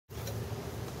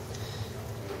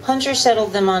Hunter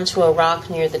settled them onto a rock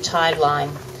near the tide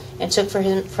line and took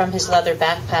from his leather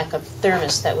backpack a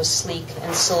thermos that was sleek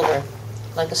and silver,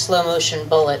 like a slow-motion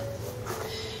bullet.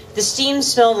 The steam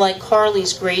smelled like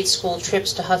Carly's grade school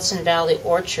trips to Hudson Valley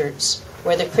orchards,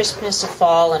 where the crispness of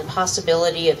fall and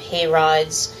possibility of hay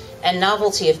rides and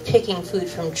novelty of picking food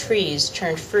from trees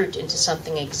turned fruit into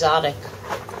something exotic.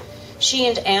 She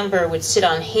and Amber would sit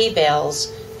on hay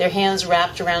bales, their hands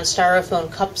wrapped around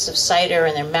styrofoam cups of cider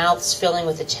and their mouths filling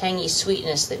with a tangy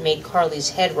sweetness that made Carly's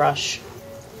head rush.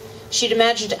 She'd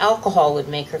imagined alcohol would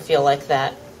make her feel like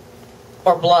that.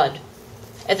 Or blood.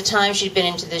 At the time, she'd been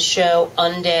into this show,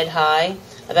 Undead High,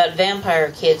 about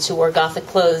vampire kids who wore gothic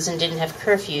clothes and didn't have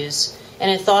curfews, and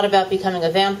had thought about becoming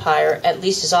a vampire at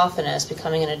least as often as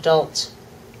becoming an adult.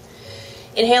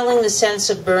 Inhaling the sense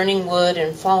of burning wood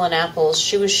and fallen apples,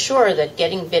 she was sure that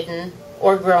getting bitten,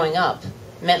 or growing up,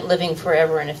 meant living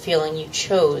forever in a feeling you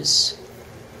chose.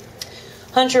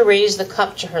 Hunter raised the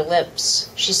cup to her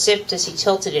lips. She sipped as he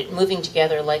tilted it, moving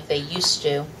together like they used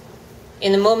to.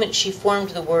 In the moment she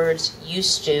formed the words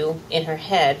used to in her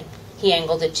head, he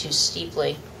angled it too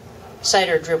steeply.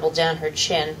 Cider dribbled down her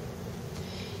chin.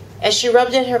 As she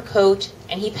rubbed at her coat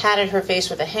and he patted her face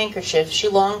with a handkerchief, she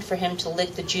longed for him to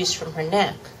lick the juice from her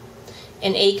neck.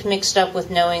 An ache mixed up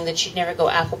with knowing that she'd never go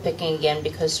apple picking again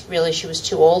because really she was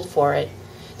too old for it,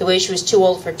 the way she was too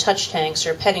old for touch tanks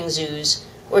or petting zoos,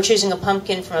 or choosing a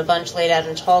pumpkin from a bunch laid out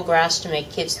in tall grass to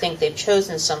make kids think they've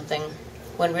chosen something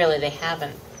when really they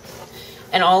haven't.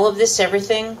 And all of this,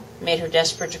 everything, made her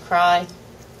desperate to cry,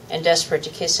 and desperate to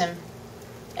kiss him,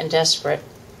 and desperate.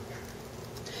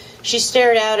 She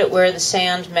stared out at where the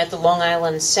sand met the Long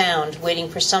Island Sound, waiting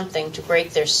for something to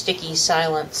break their sticky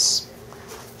silence.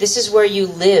 "This is where you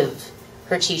live,"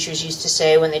 her teachers used to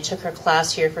say when they took her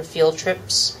class here for field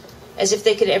trips, as if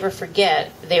they could ever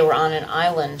forget they were on an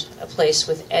island, a place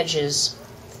with edges,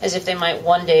 as if they might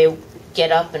one day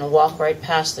get up and walk right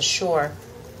past the shore.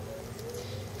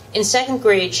 In second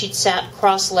grade, she'd sat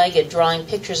cross-legged drawing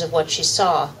pictures of what she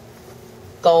saw.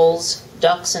 Gulls,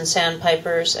 ducks and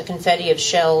sandpipers, a confetti of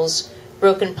shells,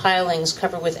 broken pilings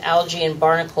covered with algae and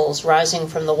barnacles rising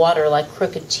from the water like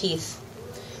crooked teeth.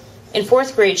 In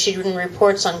fourth grade, she'd written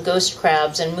reports on ghost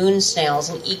crabs and moon snails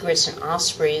and egrets and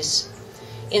ospreys.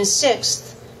 In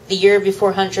sixth, the year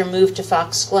before Hunter moved to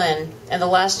Fox Glen, and the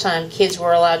last time kids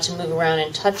were allowed to move around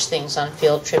and touch things on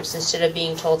field trips instead of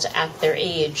being told to act their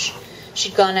age,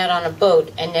 she'd gone out on a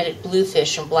boat and netted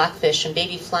bluefish and blackfish and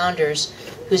baby flounders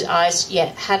whose eyes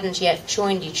hadn't yet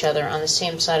joined each other on the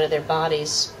same side of their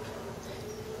bodies.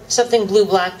 Something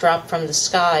blue-black dropped from the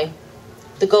sky.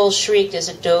 The gull shrieked as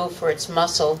it dove for its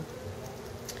mussel.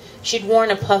 She'd worn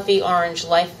a puffy orange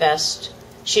life vest.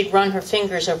 She'd run her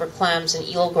fingers over clams and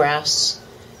eelgrass.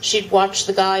 She'd watched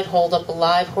the guide hold up a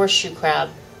live horseshoe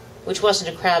crab, which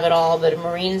wasn't a crab at all, but a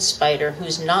marine spider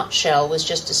whose knot shell was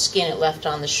just a skin it left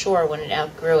on the shore when it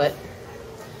outgrew it.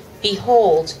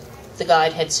 "Behold," the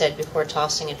guide had said before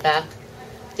tossing it back,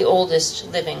 "the oldest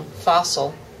living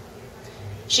fossil."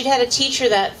 She'd had a teacher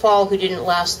that fall who didn't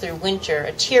last through winter,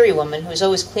 a teary woman who was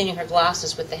always cleaning her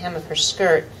glasses with the hem of her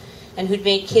skirt, and who'd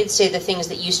made kids say the things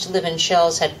that used to live in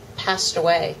shells had passed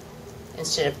away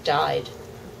instead of died.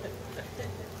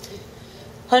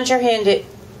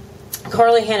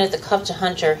 Carly handed the cup to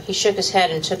Hunter. He shook his head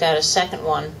and took out a second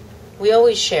one. "We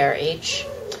always share, H.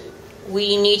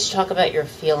 We need to talk about your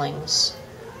feelings."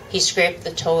 He scraped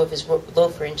the toe of his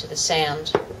loafer into the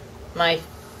sand. "My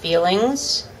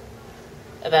feelings?"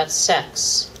 "About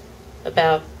sex.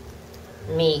 About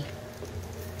me.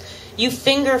 You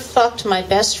finger-fucked my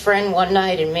best friend one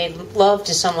night and made love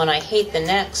to someone I hate the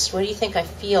next. What do you think I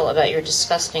feel about your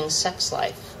disgusting sex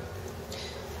life?"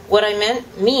 "What I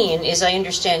mean is I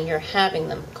understand you're having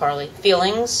them, Carly.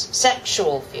 Feelings,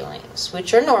 sexual feelings,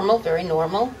 which are normal, very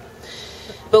normal,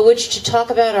 but which to talk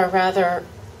about are rather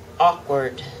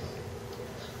awkward."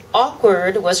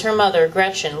 Awkward was her mother,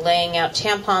 Gretchen, laying out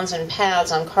tampons and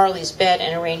pads on Carly's bed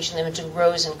and arranging them into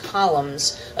rows and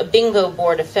columns, a bingo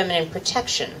board of feminine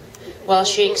protection, while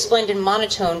she explained in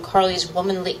monotone Carly's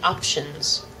womanly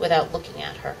options without looking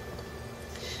at her.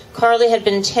 Carly had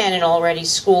been 10 and already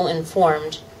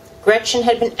school-informed. Gretchen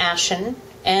had been ashen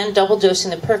and double-dosing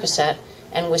the Percocet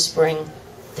and whispering,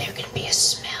 "There can be a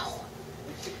smell."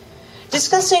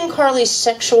 Discussing Carly's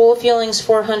sexual feelings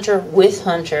for Hunter with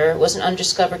Hunter was an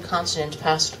undiscovered continent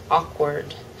past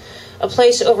awkward, a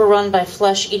place overrun by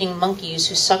flesh-eating monkeys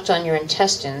who sucked on your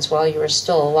intestines while you were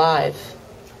still alive.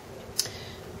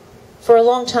 For a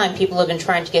long time, people have been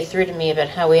trying to get through to me about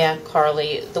how we act,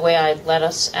 Carly, the way I let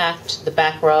us act, the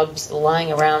back rubs, the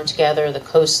lying around together, the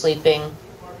co-sleeping.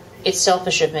 It's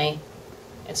selfish of me.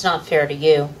 It's not fair to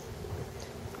you.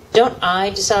 Don't I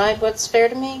decide what's fair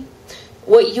to me?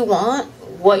 What you want,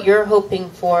 what you're hoping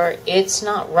for, it's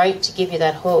not right to give you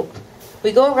that hope.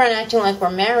 We go around acting like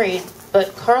we're married,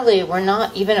 but Carly, we're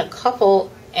not even a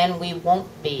couple, and we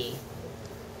won't be.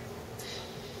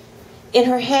 In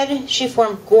her head, she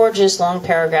formed gorgeous long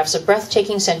paragraphs of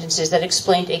breathtaking sentences that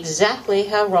explained exactly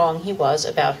how wrong he was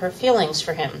about her feelings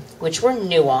for him, which were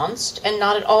nuanced and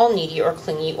not at all needy or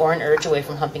clingy or an urge away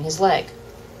from humping his leg.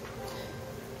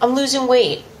 I'm losing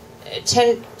weight,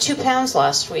 2 pounds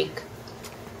last week.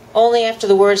 Only after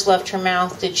the words left her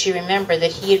mouth did she remember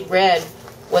that he had read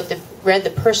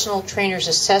the personal trainer's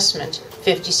assessment,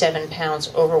 57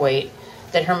 pounds overweight,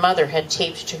 that her mother had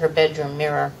taped to her bedroom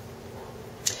mirror.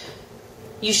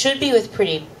 You should be with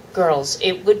pretty girls.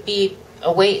 It would be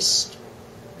a waste.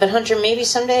 But Hunter, maybe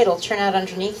someday it'll turn out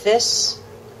underneath this.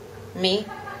 Me.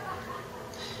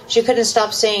 She couldn't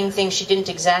stop saying things she didn't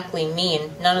exactly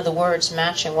mean, none of the words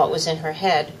matching what was in her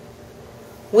head.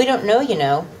 We don't know, you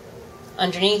know.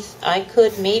 Underneath, I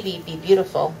could maybe be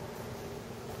beautiful.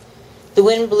 The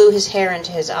wind blew his hair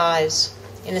into his eyes.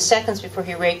 In the seconds before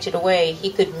he raked it away,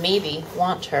 he could maybe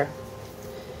want her.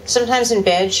 Sometimes in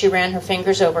bed, she ran her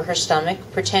fingers over her stomach,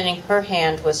 pretending her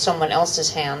hand was someone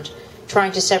else's hand,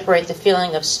 trying to separate the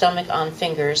feeling of stomach on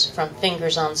fingers from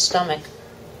fingers on stomach,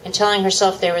 and telling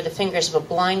herself they were the fingers of a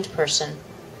blind person,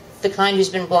 the kind who's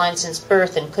been blind since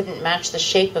birth and couldn't match the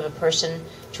shape of a person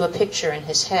to a picture in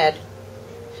his head.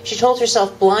 She told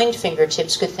herself blind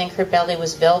fingertips could think her belly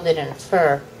was velvet and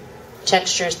fur,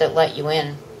 textures that let you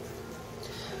in.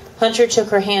 Hunter took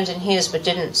her hand in his but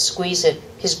didn't squeeze it,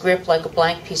 his grip like a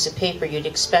blank piece of paper you'd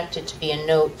expect it to be a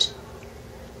note.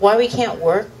 Why we can't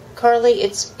work, Carly,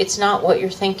 it's not what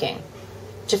you're thinking.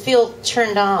 To feel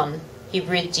turned on, he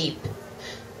breathed deep.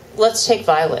 Let's take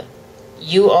Violet.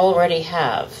 You already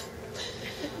have.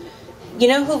 You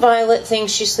know who Violet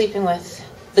thinks she's sleeping with?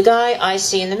 The guy I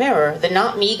see in the mirror, the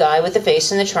not me guy with the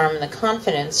face and the charm and the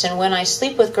confidence. And when I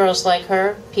sleep with girls like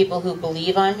her, people who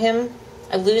believe I'm him,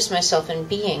 I lose myself in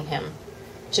being him.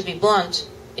 To be blunt,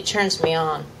 it turns me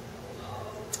on.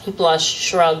 He blushed,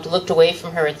 shrugged, looked away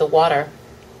from her at the water.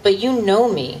 But you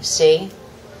know me, see?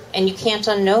 And you can't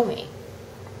unknow me.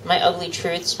 My ugly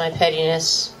truths, my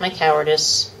pettiness, my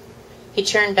cowardice. He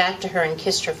turned back to her and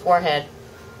kissed her forehead.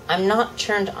 I'm not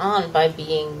turned on by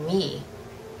being me.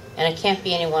 And I can't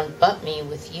be anyone but me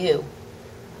with you.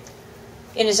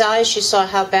 In his eyes, she saw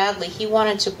how badly he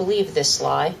wanted to believe this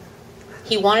lie.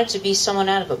 He wanted to be someone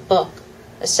out of a book,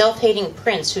 a self-hating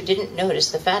prince who didn't notice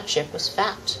the fat chick was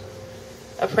fat.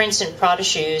 A prince in Prada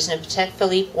shoes and a Patek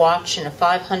Philippe watch and a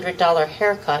 $500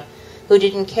 haircut who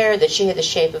didn't care that she had the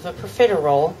shape of a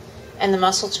profiterole and the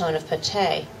muscle tone of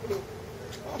pate.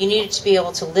 You needed to be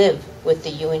able to live with the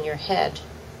you in your head.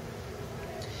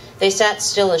 They sat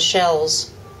still as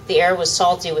shells. The air was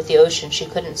salty with the ocean she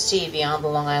couldn't see beyond the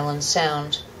Long Island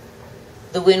Sound.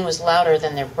 The wind was louder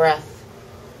than their breath.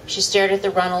 She stared at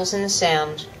the runnels in the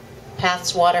sand,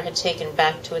 paths water had taken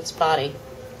back to its body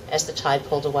as the tide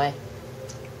pulled away.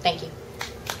 Thank you.